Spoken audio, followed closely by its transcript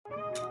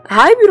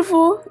Hi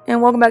beautiful,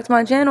 and welcome back to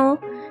my channel.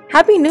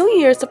 Happy New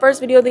Year! It's the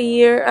first video of the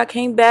year. I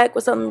came back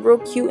with something real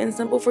cute and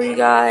simple for you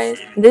guys.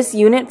 This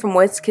unit from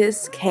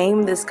Kiss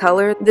came this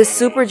color, this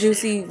super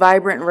juicy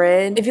vibrant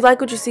red. If you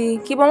like what you see,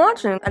 keep on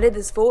watching. I did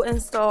this full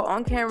install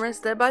on camera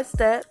step by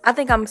step. I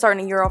think I'm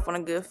starting the year off on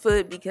a good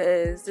foot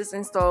because this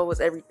install was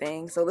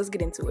everything, so let's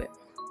get into it.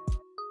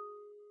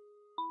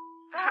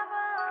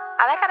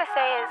 All I gotta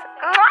say is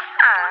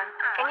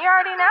mwah! And you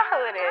already know who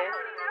it is.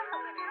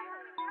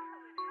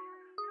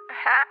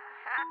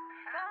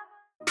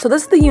 So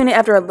this is the unit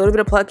after a little bit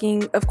of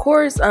plucking. Of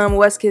course,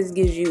 Kiss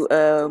gives you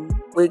a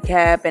wig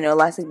cap and an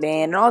elastic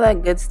band and all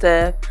that good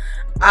stuff.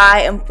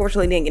 I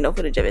unfortunately didn't get no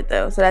footage of it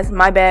though, so that's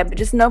my bad. But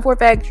just know for a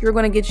fact, you're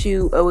gonna get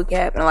you a wig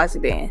cap, an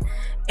elastic band,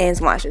 and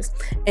some lashes.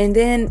 And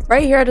then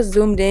right here, I just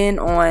zoomed in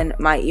on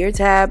my ear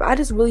tab. I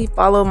just really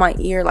follow my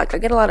ear. Like I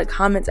get a lot of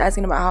comments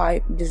asking about how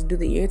I just do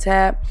the ear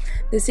tab.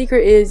 The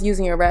secret is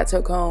using your rat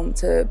tail comb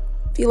to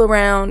feel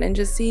around and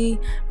just see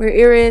where your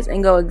ear is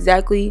and go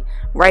exactly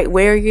right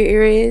where your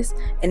ear is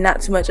and not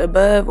too much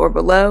above or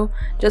below,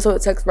 just so it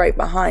tucks right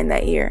behind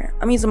that ear.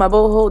 I'm using my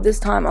bowl hold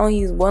this time. I only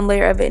used one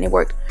layer of it and it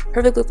worked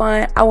perfectly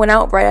fine. I went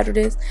out right after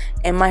this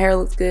and my hair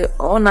looks good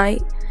all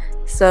night.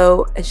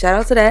 So shout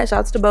out to that.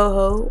 Shout out to the bow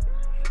hold.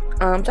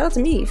 Shout out to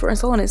me for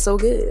installing it so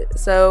good.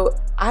 So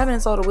I haven't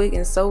installed a wig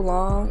in so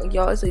long,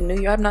 y'all. It's a new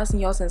year. I've not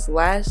seen y'all since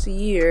last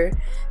year,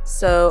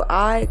 so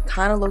I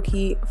kind of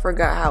low-key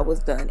forgot how it was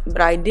done.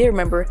 But I did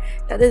remember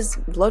that this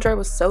blow dryer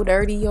was so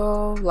dirty,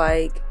 y'all.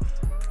 Like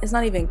it's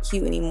not even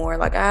cute anymore.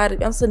 Like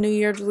I'm still New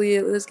Year,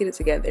 JaLeah, let's get it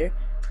together.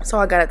 So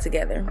I got it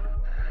together.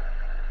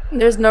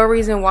 There's no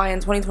reason why in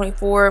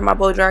 2024 my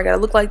blow dryer gotta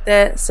look like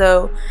that.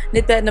 So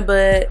nip that in the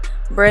bud.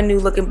 Brand new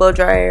looking blow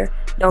dryer.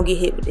 Don't get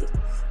hit with it.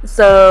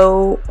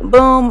 So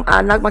boom,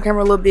 I knocked my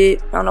camera a little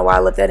bit. I don't know why I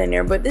left that in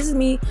there, but this is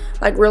me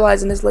like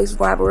realizing this lace was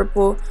gonna have a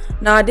ripple.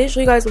 Now I did show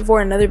you guys before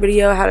in another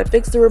video how to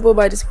fix the ripple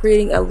by just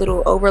creating a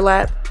little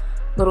overlap,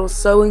 little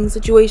sewing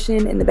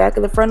situation in the back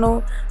of the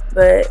frontal.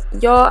 But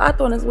y'all, I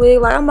throw in this wig,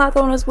 like I'm not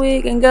throwing this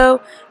wig and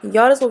go.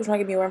 Y'all, this was trying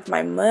to get me a run for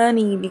my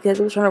money because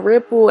it was trying to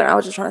ripple and I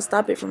was just trying to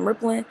stop it from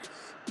rippling.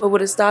 But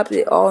what has stopped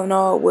it all in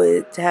all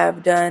was to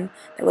have done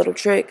that little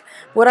trick.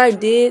 What I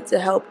did to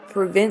help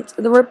prevent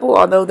the ripple,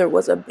 although there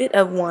was a bit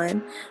of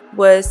one,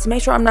 was to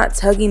make sure I'm not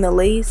tugging the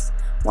lace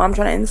while I'm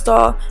trying to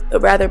install,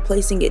 but rather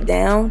placing it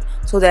down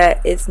so that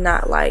it's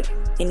not like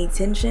any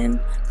tension.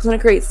 Because when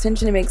it creates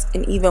tension, it makes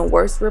an even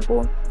worse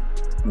ripple.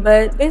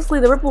 But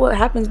basically the ripple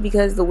happens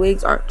because the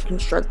wigs aren't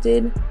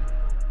constructed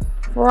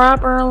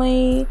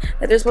properly.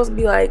 That there's supposed to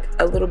be like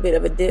a little bit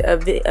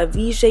of a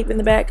V shape in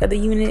the back of the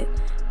unit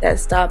that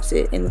stops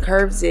it and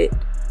curves it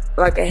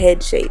like a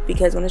head shape,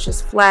 because when it's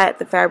just flat,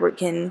 the fabric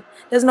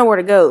doesn't know where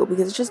to go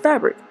because it's just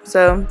fabric.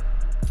 So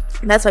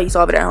that's how you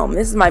solve it at home.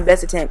 This is my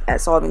best attempt at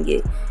solving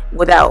it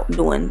without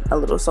doing a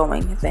little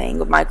sewing thing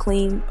with my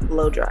clean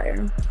blow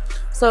dryer.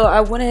 So I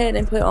went ahead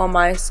and put on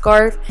my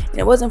scarf, and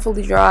it wasn't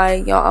fully dry,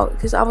 y'all,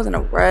 because I was in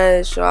a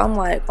rush. So I'm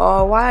like,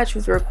 oh, why I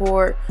choose to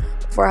record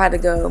before I had to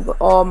go? But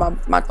all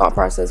my thought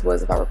process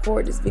was, if I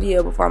record this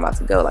video before I'm about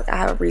to go, like I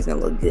have a reason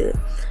to look good.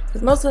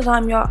 Because most of the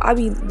time, y'all, I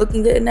be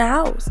looking good in the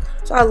house.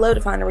 So I love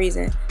to find a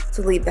reason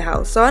to leave the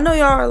house. So I know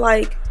y'all are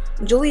like,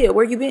 JaLeah,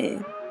 where you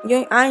been?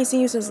 I ain't seen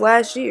you since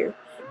last year.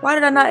 Why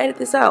did I not edit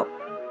this out?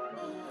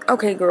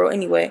 Okay, girl,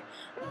 anyway.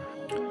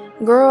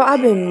 Girl,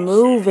 I've been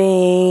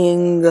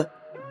moving.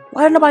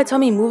 Why did nobody tell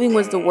me moving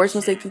was the worst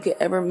mistake you could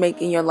ever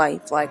make in your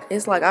life? Like,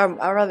 it's like I'd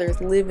rather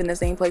live in the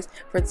same place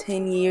for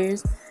 10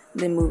 years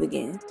than move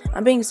again.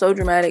 I'm being so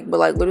dramatic, but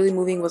like literally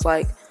moving was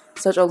like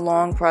such a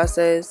long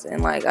process,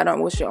 and like I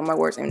don't wish it on my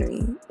worst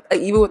enemy. Like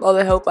even with all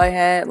the help I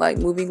had, like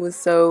moving was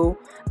so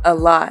a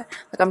lot.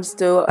 Like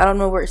I don't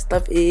know where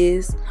stuff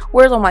is.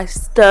 Where's all my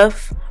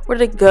stuff? Where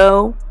did it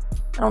go?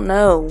 I don't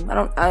know.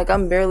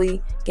 I'm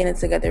barely getting it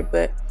together,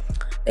 but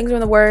things are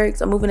in the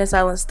works. I'm moving in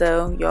silence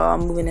though, y'all.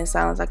 I'm moving in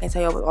silence. I can't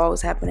tell y'all what's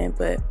always happening,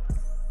 but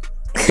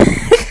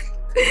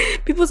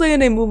people saying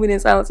they moving in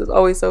silence is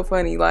always so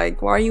funny.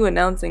 Like, why are you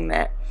announcing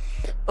that?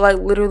 But like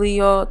literally,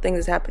 y'all, things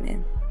is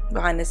happening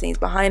behind the scenes.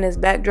 Behind this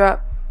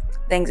backdrop,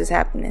 things is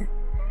happening.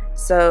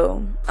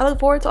 So I look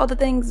forward to all the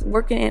things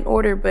working in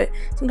order, but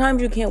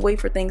sometimes you can't wait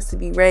for things to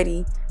be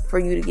ready for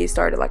you to get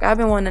started. Like I've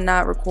been wanting to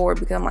not record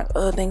because I'm like,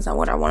 oh, things not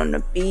what I want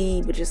them to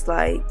be, but just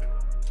like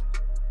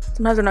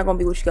sometimes they're not gonna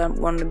be what you want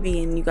them to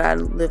be, and you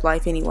gotta live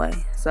life anyway.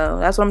 So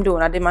that's what I'm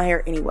doing. I did my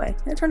hair anyway,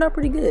 and it turned out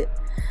pretty good.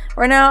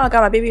 Right now I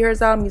got my baby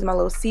hairs out. I'm using my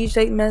little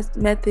C-shape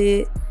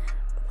method.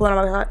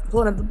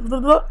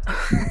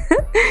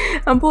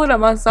 I'm pulling out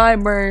my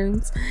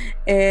sideburns,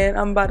 and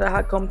I'm about to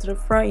hot comb to the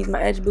front. Use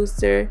my edge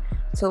booster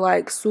to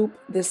like swoop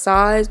the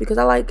sides, because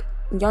I like,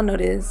 y'all know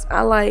this,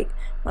 I like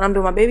when I'm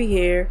doing my baby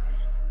hair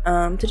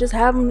to just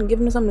give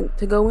them something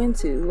to go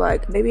into.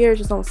 Like baby hairs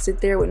just don't sit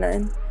there with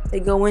nothing, they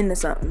go into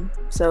something.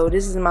 So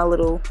this is my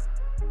little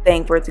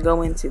thing for it to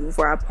go into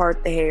before I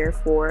part the hair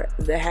for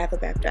the half a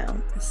back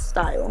down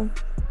style.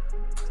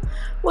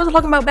 What was I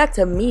talking about? Back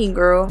to me,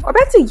 girl, or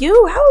back to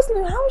you. How's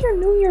your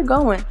new year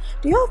going?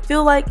 Do y'all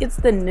feel like it's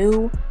the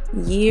new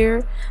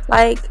year.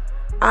 Like,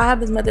 I have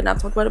this method, and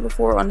I've talked about it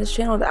before on this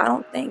channel, that I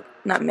don't think,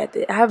 not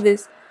method, I have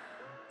this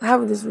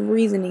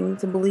reasoning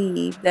to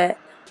believe that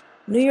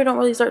New Year don't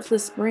really start till the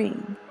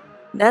spring.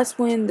 That's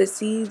when the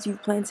seeds you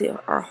planted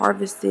are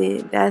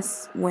harvested.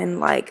 That's when,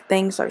 like,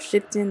 things start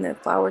shifting, the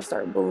flowers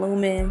start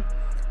blooming,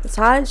 the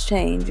tides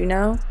change, you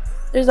know.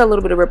 There's a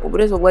little bit of ripple, but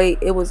there's a way.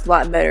 It was a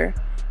lot better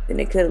than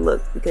it could have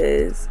looked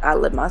because I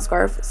let my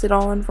scarf sit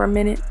on for a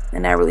minute,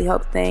 and that really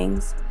helped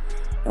things.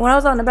 And when I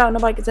was out and about,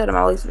 nobody could tell that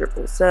my lace was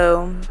rippled,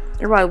 so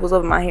everybody was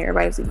loving my hair.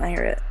 Everybody was seeing my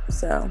hair up.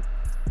 So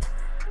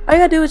all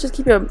you gotta do is just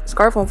keep your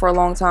scarf on for a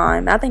long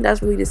time. I think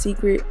that's really the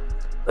secret.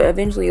 But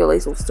eventually your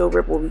lace will still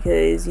ripple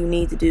because you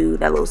need to do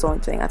that little sewing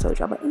thing I told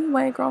y'all. But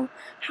anyway, girl,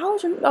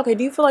 how's your, okay,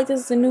 do you feel like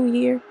this is a new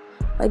year?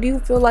 Like, do you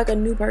feel like a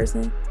new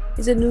person?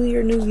 Is it new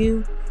year, new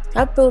you?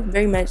 I feel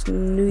very much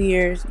New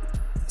Year's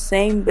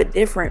same but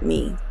different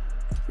me.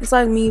 It's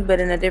like me but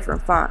in a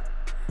different font.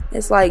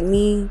 It's like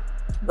me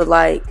but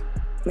like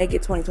make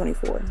it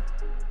 2024.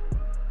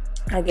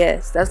 I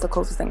guess that's the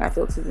closest thing I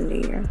feel to the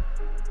new year,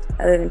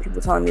 other than people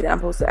telling me that I'm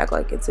supposed to act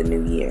like it's a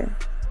new year.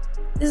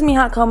 This is me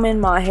hot combing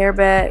my hair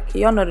back.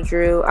 Y'all know the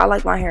drill. I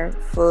like my hair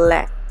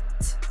flat.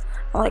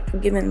 I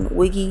like giving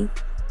wiggy.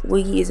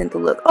 Wiggy isn't the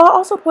look. Oh, I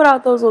also put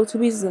out those little 2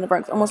 pieces in the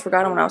front. I almost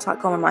forgot them when I was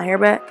hot combing my hair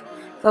back.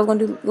 So I was going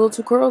to do little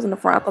 2 curls in the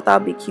front. I thought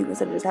that would be cute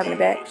instead of just having it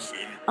back.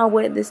 I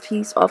wet this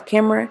piece off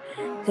camera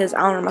because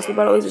I don't know, my sleep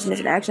bottle was just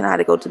missing action. I had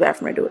to go to the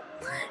bathroom to do it.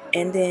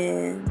 And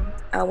then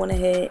I went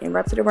ahead and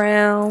wrapped it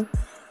around.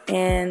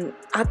 And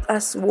I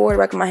swore the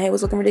back of my head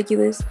was looking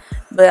ridiculous.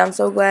 But I'm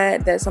so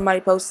glad that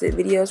somebody posted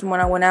videos from when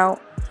I went out.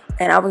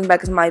 And I was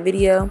back in my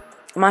video.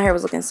 My hair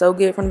was looking so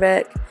good from the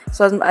back.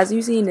 So as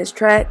you see in this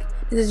track,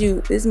 this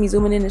is me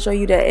zooming in to show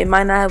you that it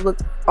might not have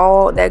looked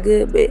all that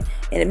good. But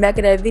in the back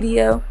of that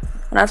video,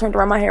 when I turned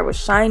around, my hair was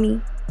shiny.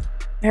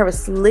 My hair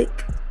was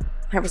slick.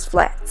 My hair was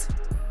flat.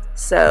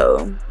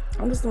 So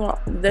I'm just doing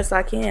the best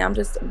I can. I'm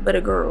just but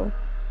a girl.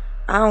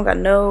 I don't got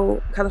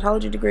no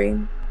cosmetology degree.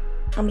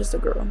 I'm just a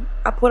girl.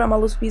 I put on my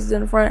little pieces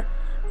in the front.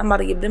 I'm about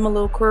to give them a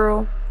little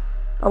curl.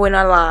 Oh wait,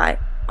 not lie.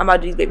 I'm about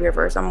to do these baby hair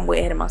first. I'm way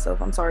ahead of myself.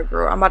 I'm sorry,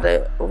 girl. I'm about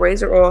to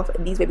razor off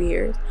these baby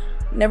hairs.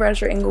 Never at a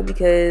straight angle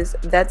because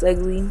that's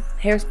ugly.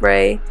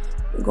 Hairspray.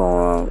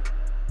 Going to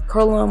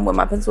curl them with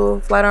my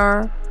pencil flat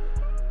iron.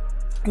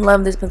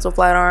 Love this pencil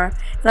flat iron.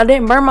 And I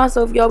didn't burn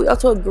myself, y'all. We got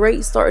to a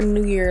great start in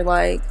the new year.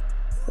 Like,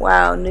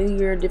 wow, new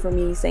year, different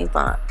me, same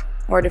font.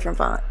 Or a different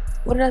font.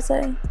 What did I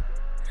say?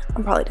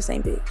 I'm probably the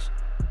same bitch.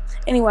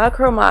 Anyway, I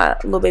curl my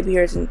little baby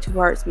hairs in 2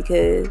 parts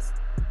because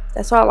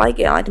that's how I like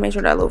it. I like to make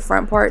sure that little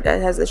front part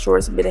that has the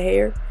shortest bit of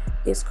hair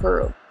is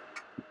curled.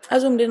 I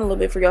zoomed in a little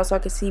bit for y'all so I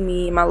could see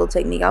me and my little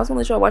technique. I was going to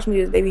let y'all watch me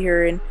do this baby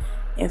hair in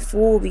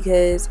full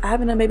because I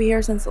haven't done baby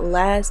hair since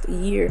last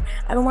year.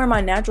 I've been wearing my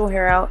natural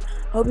hair out.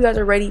 I hope you guys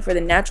are ready for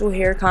the natural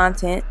hair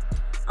content.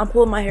 I'm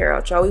pulling my hair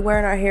out, y'all. We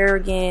wearing our hair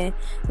again.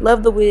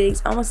 Love the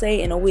wigs. I'm going to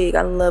say in a wig.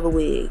 I love a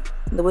wig.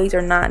 The wigs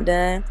are not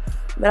done.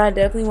 But I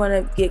definitely want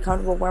to get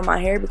comfortable wearing my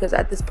hair because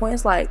at this point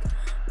it's like,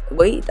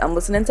 wait, I'm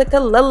listening to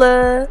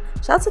JaLeah.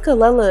 Shout out to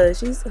JaLeah.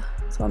 She's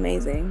so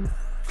amazing.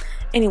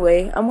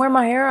 Anyway, I'm wearing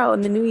my hair out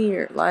in the new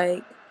year.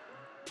 Like,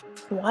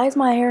 why is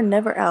my hair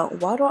never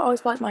out? Why do I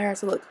always feel like my hair has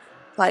to look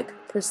like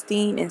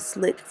pristine and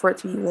slick for it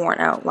to be worn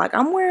out? Like,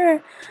 I'm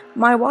wearing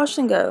my wash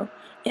and go.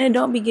 And it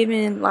don't be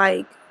giving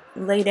like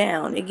lay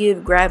down. It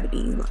gives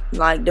gravity,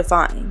 like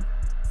define.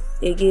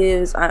 It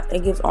gives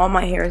all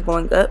my hair is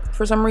going up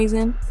for some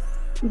reason.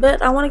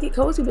 But I want to get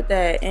cozy with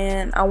that,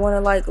 and I want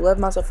to like love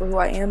myself for who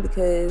I am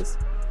because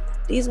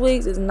these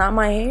wigs is not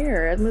my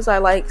hair. As much as I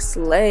like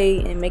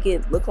slay and make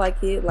it look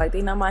like it, like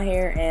they not my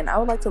hair, and I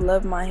would like to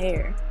love my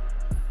hair.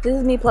 This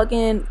is me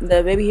plucking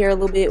the baby hair a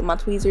little bit with my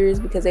tweezers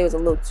because they was a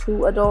little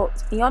too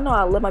adult. And y'all know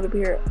I love my baby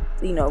hair,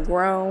 you know,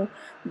 grown,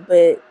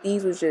 but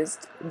these was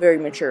just very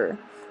mature.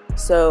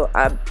 So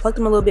I plucked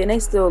them a little bit and they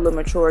still a little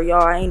mature.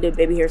 Y'all, I ain't did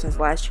baby hair since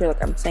last year.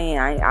 Like I'm saying,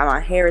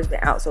 my hair has been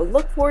out. So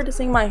look forward to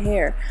seeing my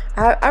hair.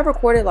 I've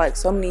recorded like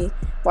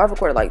I've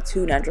recorded like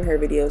 2 natural hair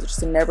videos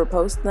just to never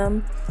post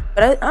them.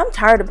 But I'm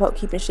tired of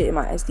keeping shit in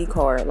my SD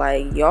card.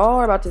 Like, y'all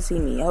are about to see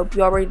me. I hope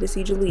y'all ready to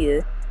see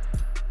JaLeah.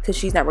 Because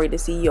she's not ready to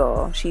see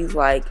y'all. She's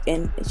like,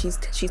 and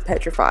she's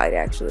petrified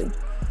actually.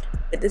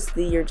 But this is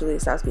the year JaLeah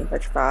stops being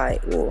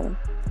petrified. Well,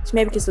 she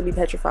maybe can still be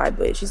petrified,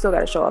 but she still got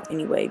to show off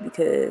anyway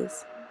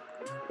because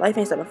life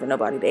ain't stopping for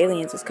nobody. The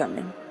aliens is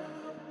coming.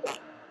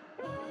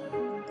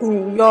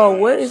 Ooh, y'all,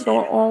 what is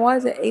going on? Why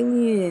is it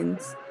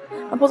aliens?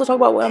 I'm supposed to talk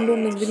about what I'm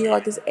doing in this video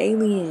like it's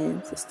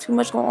aliens. There's too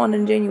much going on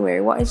in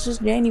January. Why? It's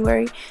just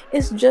January.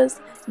 It's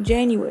just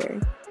January.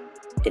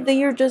 The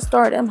year just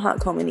started. I'm hot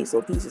combing these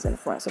little pieces in the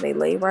front so they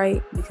lay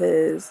right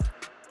because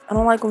I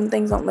don't like when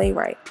things don't lay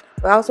right.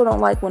 But I also don't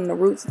like when the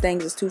roots of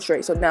things is too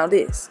straight. So now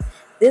this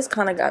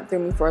kind of got through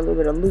me for a little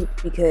bit of loop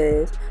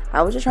because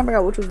I was just trying to figure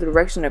out which was the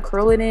direction to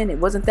curl it in. It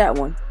wasn't that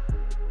one.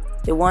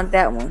 It wasn't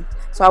that one.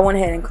 So I went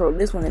ahead and curled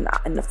this one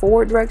in the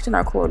forward direction.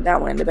 I curled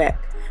that one in the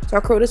back. So I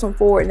curled this one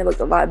forward and it looked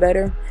a lot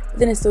better. But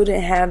then it still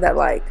didn't have that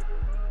like,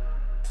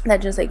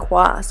 that just say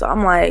quoi. So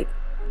I'm like,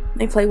 Let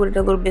me play with it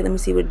a little bit. Let me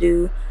see what it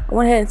do. I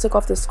went ahead and took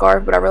off the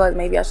scarf, but I realized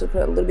maybe I should put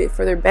it a little bit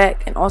further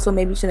back, and also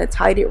maybe shouldn't have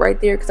tied it right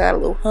there because I had a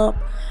little hump.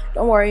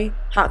 Don't worry,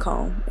 hot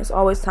comb. It's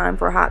always time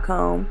for a hot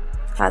comb.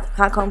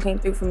 Hot comb came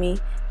through for me.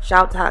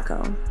 Shout out to hot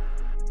comb.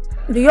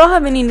 Do y'all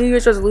have any New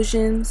Year's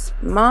resolutions?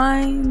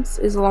 Mine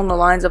is along the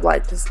lines of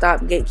like to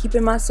stop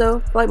gatekeeping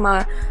myself. Like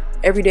my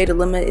everyday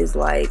dilemma is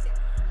like,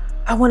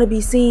 I want to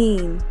be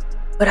seen,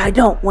 but I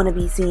don't want to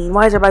be seen.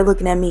 Why is everybody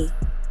looking at me?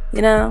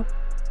 You know?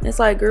 It's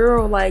like,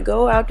 girl, like,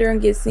 go out there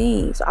and get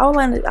seen. So I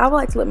would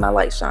like to let my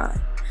light shine.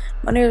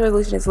 My New Year's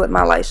resolution is to let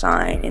my light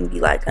shine and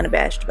be like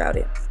unabashed about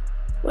it.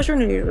 What's your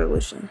New Year's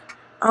resolution?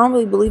 I don't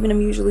really believe in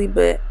them usually,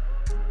 but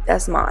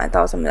that's mine. I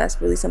thought something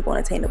that's really simple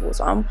and attainable.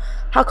 So I'm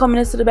hot combing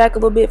this to the back a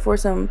little bit for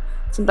some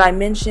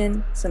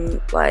dimension. Some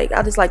like,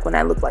 I just like when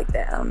I look like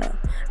that. I don't know.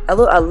 I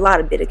look a lot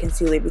of bit of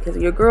concealer because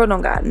your girl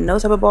don't got no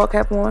type of ball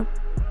cap on,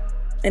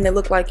 and it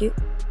look like it.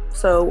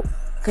 So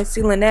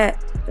concealing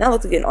that, and I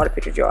looked good in all the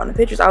pictures, y'all. In the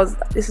pictures,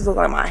 this is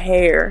looking like my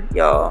hair,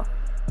 y'all.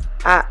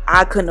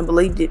 I couldn't have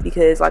believed it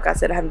because, like I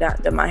said, I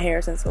haven't done my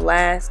hair since the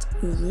last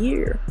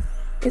year.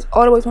 It's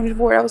all the way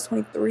 24. I was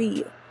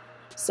 23.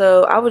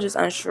 So I was just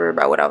unsure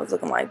about what I was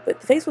looking like.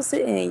 But the face was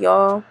sitting,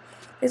 y'all.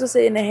 Face was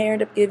sitting, the hair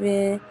ended up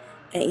giving.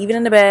 And even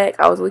in the back,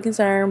 I was really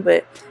concerned.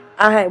 But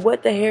I had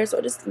wet the hair, so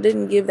it just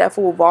didn't give that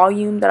full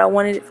volume that I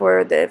wanted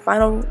for the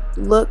final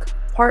look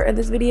part of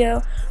this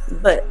video.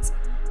 But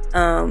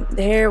the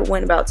hair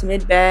went about to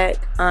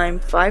mid-back. I'm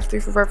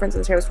 5'3" for reference,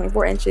 and this hair was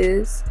 24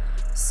 inches.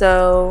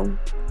 So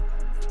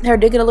the hair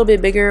did get a little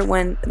bit bigger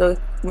when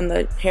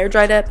the hair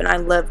dried up, and I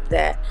loved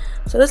that.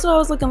 So this is what I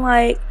was looking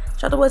like.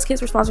 Shout out to West Kids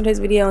for sponsoring today's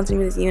video and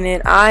sending me this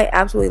unit. I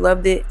absolutely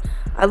loved it.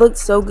 I looked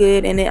so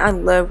good in it. I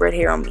love red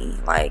hair on me.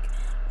 Like,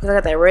 because I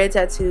got that red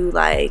tattoo.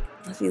 Like,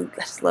 I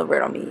just love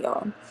red on me,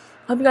 y'all.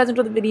 Hope you guys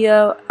enjoyed the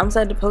video. I'm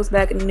excited to post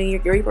back in the new year.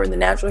 Get ready for the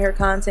natural hair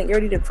content. Get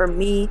ready for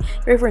me.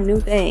 Get ready for new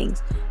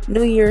things.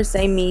 New year,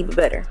 same me, but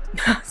better.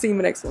 See you in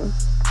the next one.